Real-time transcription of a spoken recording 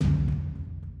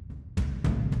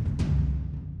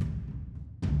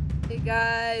Hey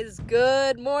guys,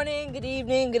 good morning, good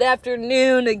evening, good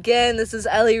afternoon. Again, this is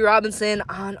Ellie Robinson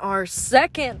on our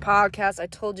second podcast. I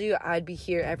told you I'd be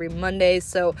here every Monday,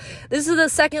 so this is the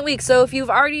second week. So if you've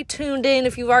already tuned in,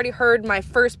 if you've already heard my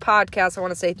first podcast, I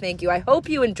want to say thank you. I hope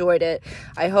you enjoyed it.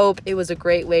 I hope it was a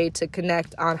great way to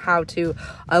connect on how to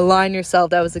align yourself.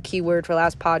 That was the key word for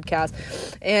last podcast.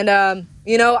 And,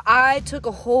 I took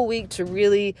a whole week to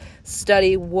really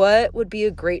study what would be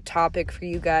a great topic for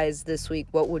you guys this week,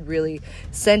 what would really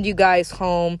send you guys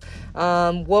home,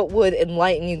 what would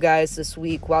enlighten you guys this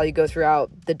week while you go throughout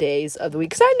the days of the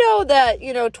week. Because I know that,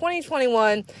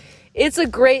 2021, it's a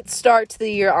great start to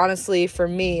the year, honestly, for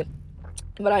me.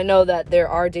 But I know that there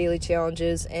are daily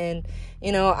challenges, and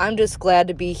I'm just glad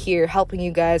to be here helping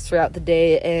you guys throughout the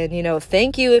day. And,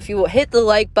 thank you if you will hit the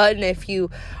like button. If you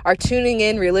are tuning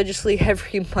in religiously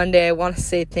every Monday, I want to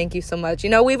say thank you so much. We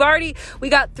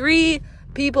got 3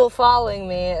 people following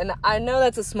me, and I know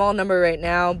that's a small number right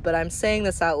now, but I'm saying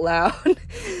this out loud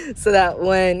so that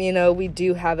when, we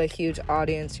do have a huge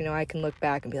audience, I can look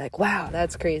back and be like, wow,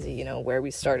 that's crazy, where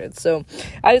we started. So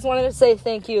I just wanted to say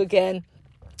thank you again.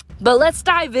 But let's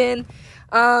dive in.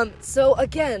 So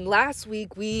again, last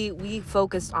week we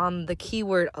focused on the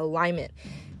keyword alignment.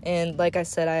 And like I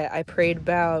said, I prayed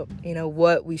about,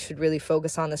 what we should really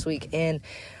focus on this week. And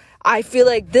I feel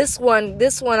like this one,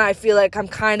 I feel like I'm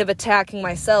kind of attacking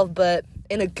myself, but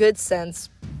in a good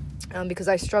sense, because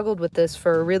I struggled with this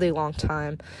for a really long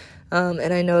time.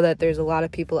 And I know that there's a lot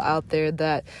of people out there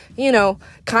that,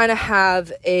 kind of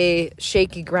have a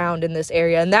shaky ground in this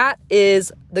area. And that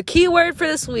is the key word for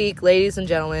this week, ladies and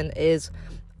gentlemen, is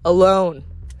alone.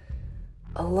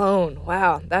 Alone.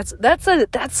 Wow. That's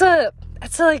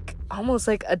like almost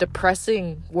like a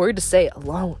depressing word to say,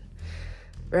 alone.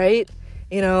 Right?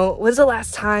 When's the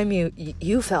last time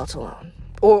you felt alone?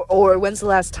 Or when's the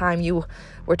last time you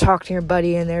were talking to your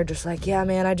buddy and they're just like, yeah,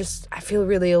 man, I feel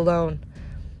really alone.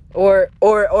 Or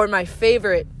my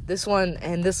favorite, this one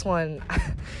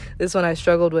I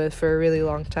struggled with for a really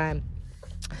long time.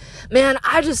 Man,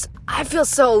 I feel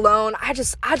so alone. I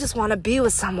just want to be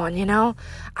with someone,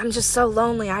 I'm just so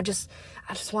lonely. I just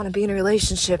want to be in a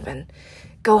relationship and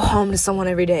go home to someone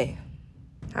every day.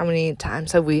 How many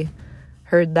times have we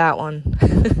heard that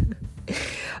one?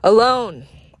 Alone.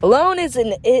 Alone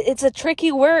it's a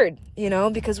tricky word,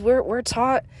 because we're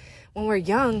taught when we're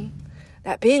young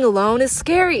that being alone is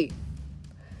scary.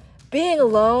 Being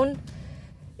alone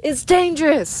is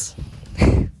dangerous.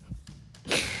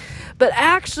 But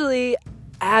actually,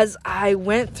 as I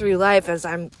went through life, as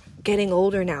I'm getting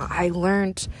older now, I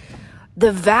learned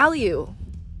the value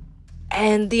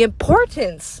and the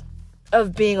importance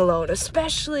of being alone,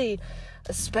 especially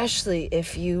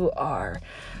if you are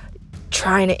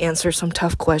trying to answer some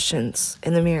tough questions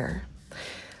in the mirror.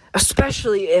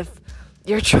 Especially if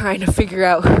you're trying to figure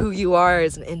out who you are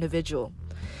as an individual.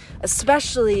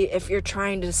 Especially if you're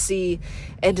trying to see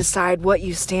and decide what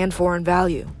you stand for and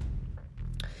value.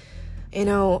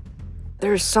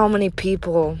 There's so many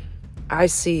people I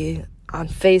see on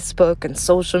Facebook and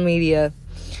social media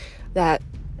that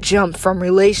jump from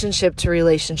relationship to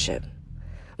relationship.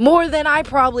 More than I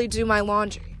probably do my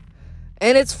laundry.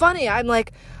 And it's funny. I'm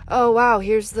like, oh, wow,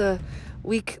 here's the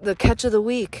catch of the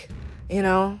week,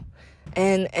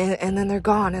 And then they're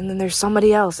gone, and then there's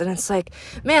somebody else, and it's like,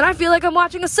 man, I feel like I'm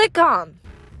watching a sitcom,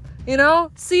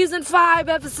 season 5,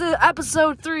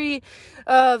 episode 3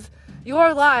 of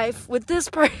your life with this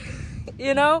person,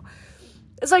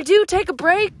 it's like, do you take a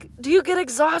break? Do you get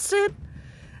exhausted?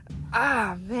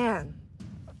 Man,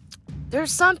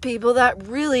 there's some people that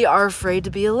really are afraid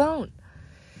to be alone,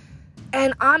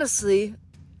 and honestly,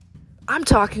 I'm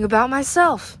talking about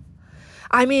myself.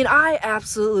 I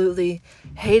absolutely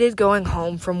hated going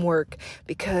home from work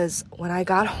because when I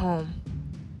got home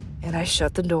and I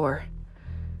shut the door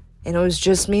and it was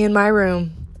just me in my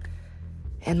room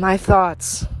and my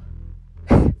thoughts,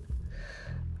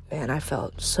 man, I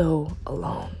felt so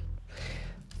alone.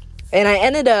 And I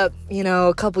ended up,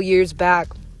 a couple years back,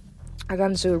 I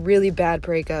got into a really bad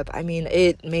breakup.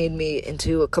 It made me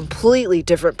into a completely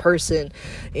different person.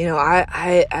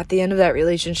 I at the end of that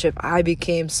relationship, I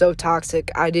became so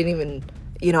toxic. I didn't even,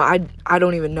 I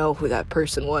don't even know who that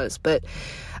person was, but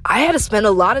I had to spend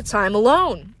a lot of time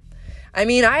alone. I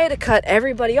had to cut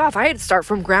everybody off. I had to start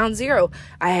from ground zero.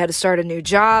 I had to start a new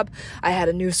job. I had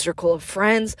a new circle of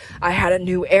friends. I had a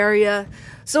new area.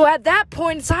 So at that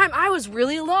point in time, I was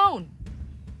really alone.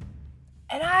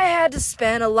 And I had to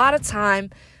spend a lot of time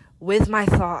with my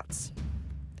thoughts.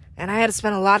 And I had to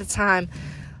spend a lot of time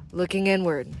looking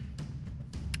inward.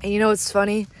 And it's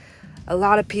funny? A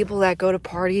lot of people that go to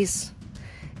parties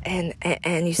and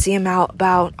you see them out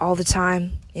about all the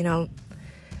time, They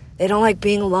don't like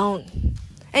being alone.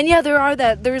 And yeah,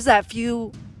 there's that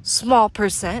few small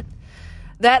percent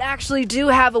that actually do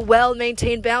have a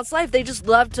well-maintained, balanced life. They just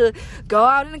love to go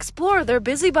out and explore. They're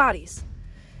busybodies.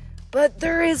 But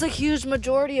there is a huge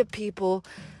majority of people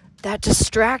that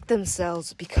distract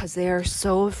themselves because they are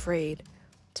so afraid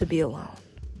to be alone.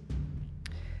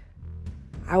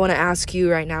 I want to ask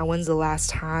you right now, when's the last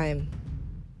time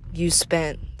you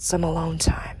spent some alone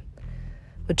time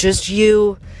with just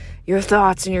you, your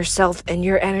thoughts, and yourself and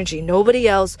your energy? Nobody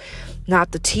else,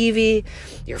 not the TV,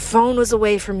 your phone was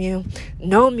away from you,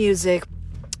 no music,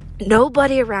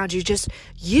 nobody around you, just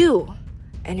you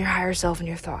and your higher self and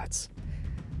your thoughts.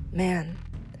 Man,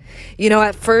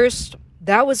 at first,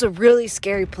 that was a really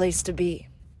scary place to be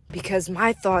because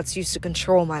my thoughts used to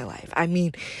control my life. I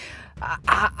mean,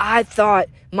 I thought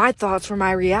my thoughts were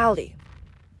my reality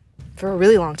for a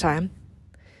really long time.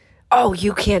 Oh,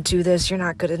 you can't do this. You're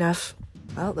not good enough.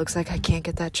 Well, it looks like I can't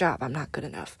get that job. I'm not good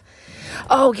enough.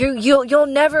 Oh, you'll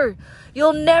never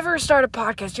start a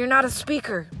podcast. You're not a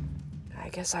speaker. I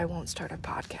guess I won't start a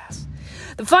podcast.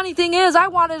 The funny thing is, I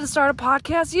wanted to start a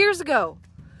podcast years ago.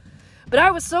 But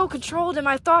I was so controlled in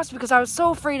my thoughts because I was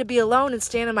so afraid to be alone and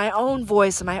stand in my own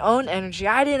voice and my own energy.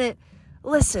 I didn't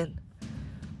listen.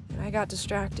 And I got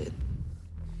distracted.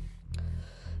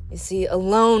 You see,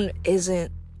 alone isn't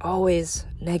always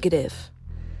negative.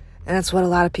 And that's what a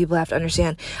lot of people have to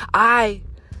understand. I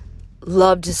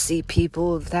love to see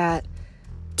people that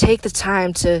take the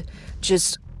time to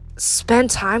just spend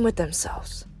time with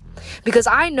themselves. Because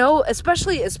I know,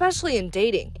 especially in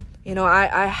dating,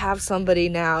 I have somebody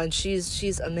now and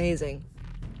she's amazing.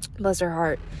 Bless her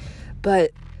heart.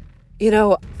 But,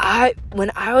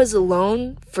 when I was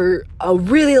alone for a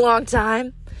really long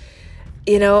time,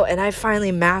 and I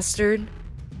finally mastered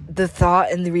the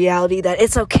thought and the reality that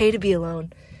it's okay to be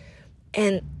alone.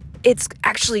 And it's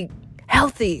actually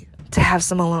healthy to have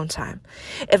some alone time.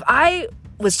 If I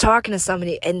was talking to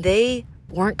somebody and they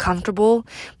weren't comfortable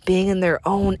being in their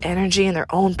own energy and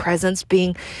their own presence,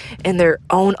 being in their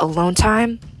own alone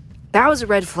time, that was a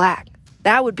red flag.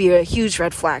 That would be a huge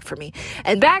red flag for me.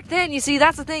 And back then, you see,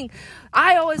 that's the thing.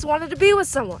 I always wanted to be with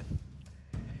someone.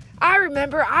 I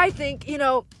remember, I think,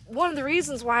 one of the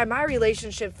reasons why my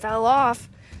relationship fell off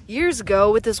years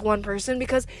ago with this one person,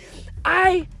 because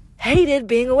I hated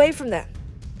being away from them.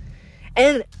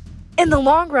 And in the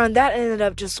long run, that ended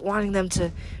up just wanting them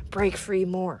to break free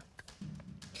more.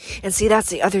 And see, that's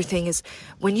the other thing is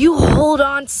when you hold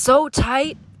on so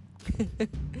tight,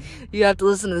 you have to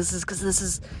listen to this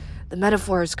because the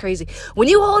metaphor is crazy. When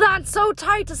you hold on so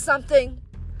tight to something,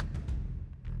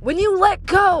 when you let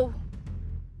go,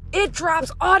 it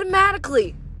drops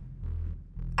automatically.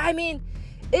 I mean,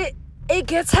 it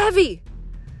gets heavy.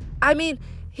 I mean,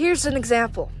 here's an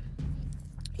example.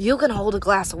 You can hold a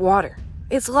glass of water.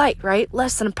 It's light, right?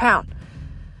 Less than a pound.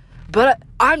 But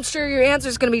I'm sure your answer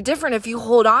is going to be different if you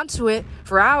hold on to it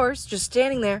for hours, just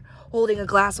standing there holding a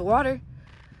glass of water.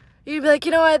 You'd be like,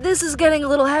 you know what? This is getting a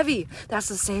little heavy. That's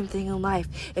the same thing in life.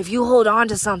 If you hold on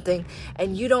to something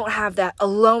and you don't have that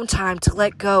alone time to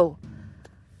let go,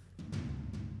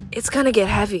 it's going to get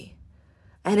heavy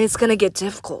and it's going to get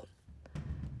difficult.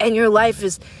 And your life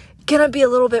is going to be a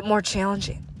little bit more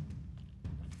challenging.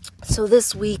 So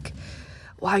this week,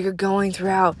 while you're going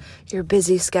throughout your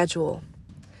busy schedule,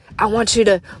 I want you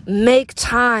to make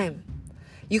time.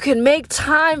 You can make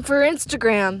time for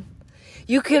Instagram.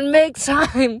 You can make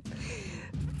time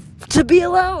to be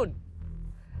alone.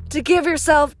 To give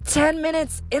yourself 10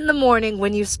 minutes in the morning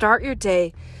when you start your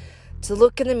day to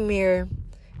look in the mirror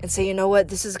and say, you know what,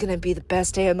 this is going to be the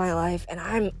best day of my life and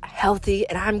I'm healthy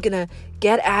and I'm going to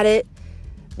get at it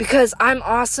because I'm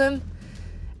awesome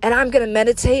and I'm going to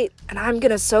meditate and I'm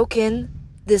going to soak in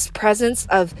this presence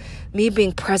of me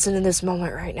being present in this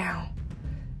moment right now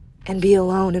and be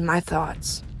alone in my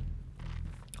thoughts.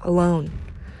 Alone.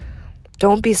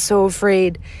 Don't be so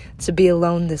afraid to be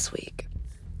alone this week.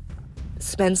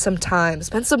 Spend some time.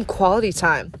 Spend some quality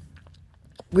time.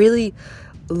 Really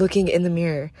looking in the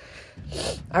mirror.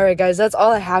 All right, guys, that's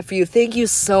all I have for you. Thank you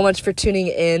so much for tuning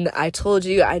in. I told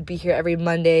you I'd be here every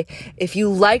Monday. If you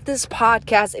like this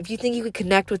podcast, if you think you could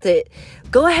connect with it,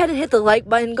 go ahead and hit the like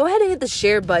button. Go ahead and hit the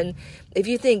share button if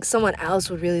you think someone else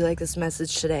would really like this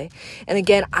message today. And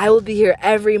again, I will be here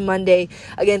every Monday.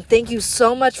 Again, thank you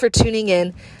so much for tuning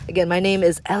in. Again, my name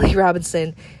is Ellie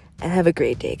Robinson, and have a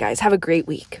great day, guys. Have a great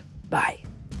week. Bye.